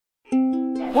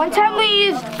One time we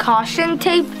used caution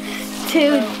tape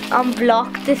to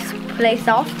block this place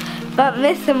off, but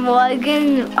Miss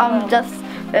Morgan just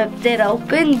ripped it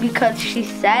open because she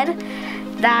said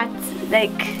that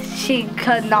like she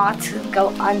could not go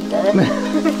under.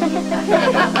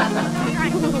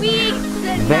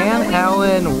 Van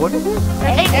Allen, what is it?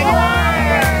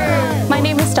 My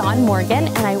name is Dawn Morgan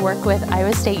and I work with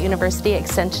Iowa State University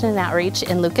Extension and Outreach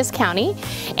in Lucas County,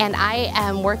 and I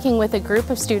am working with a group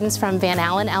of students from Van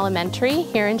Allen Elementary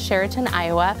here in Sheraton,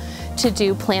 Iowa to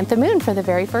do Plant the Moon for the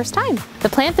very first time. The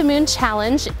Plant the Moon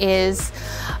Challenge is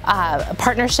a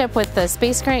partnership with the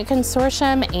Space Grant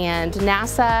Consortium and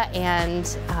NASA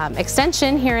and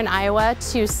Extension here in Iowa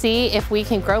to see if we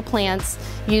can grow plants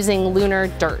using lunar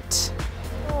dirt.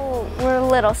 We're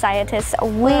little scientists.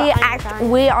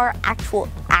 We are actual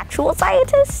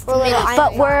scientists,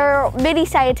 but we're mini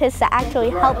scientists that actually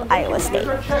help Iowa State.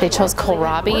 They chose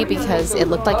kohlrabi because it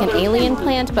looked like an alien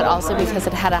plant, but also because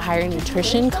it had a higher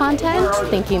nutrition content,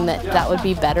 thinking that that would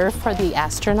be better for the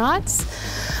astronauts.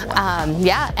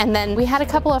 Yeah, and then we had a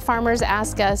couple of farmers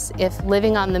ask us if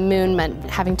living on the moon meant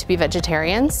having to be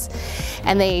vegetarians.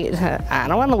 And I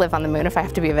don't want to live on the moon if I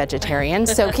have to be a vegetarian,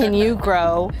 so can you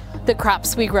grow the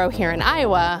crops we grow here in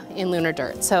Iowa in lunar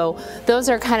dirt? So those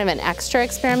are kind of an extra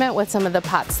experiment with some of the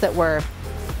pots that were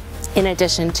in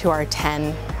addition to our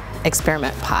 10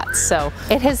 experiment pots. So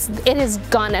it has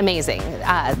gone amazing.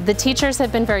 The teachers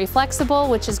have been very flexible,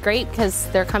 which is great because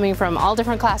they're coming from all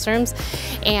different classrooms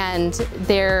and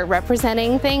they're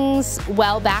representing things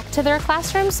well back to their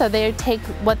classrooms, so they take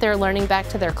what they're learning back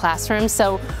to their classrooms.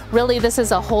 So really this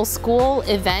is a whole school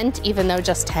event, even though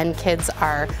just 10 kids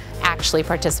are actually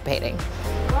participating.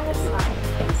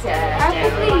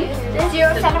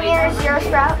 0 centimeters, 0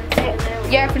 sprout.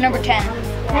 Yeah, for number 10.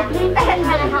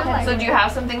 So do you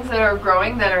have some things that are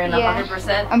growing that are in 100%?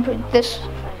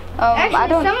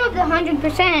 Actually, some of the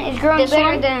 100% is growing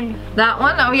better than that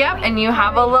one. Oh, yep. And you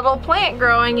have a little plant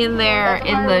growing in there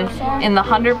in the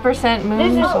 100%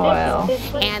 moon soil.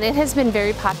 And it has been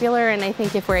very popular, and I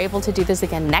think if we're able to do this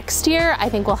again next year, I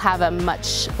think we'll have a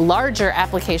much larger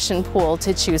application pool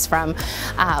to choose from,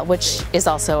 which is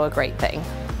also a great thing.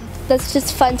 That's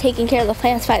just fun taking care of the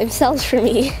plants by themselves for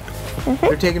me.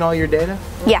 They're taking all your data?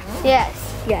 Yeah. yes.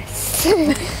 Yes.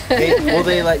 Will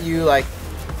they let you like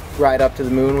ride up to the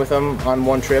moon with them on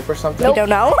one trip or something? We don't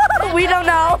know. We don't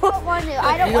know. You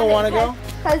don't want to go?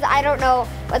 Because I don't know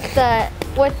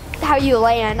how you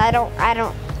land. I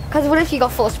don't. Because what if you go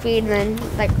full speed and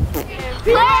then like.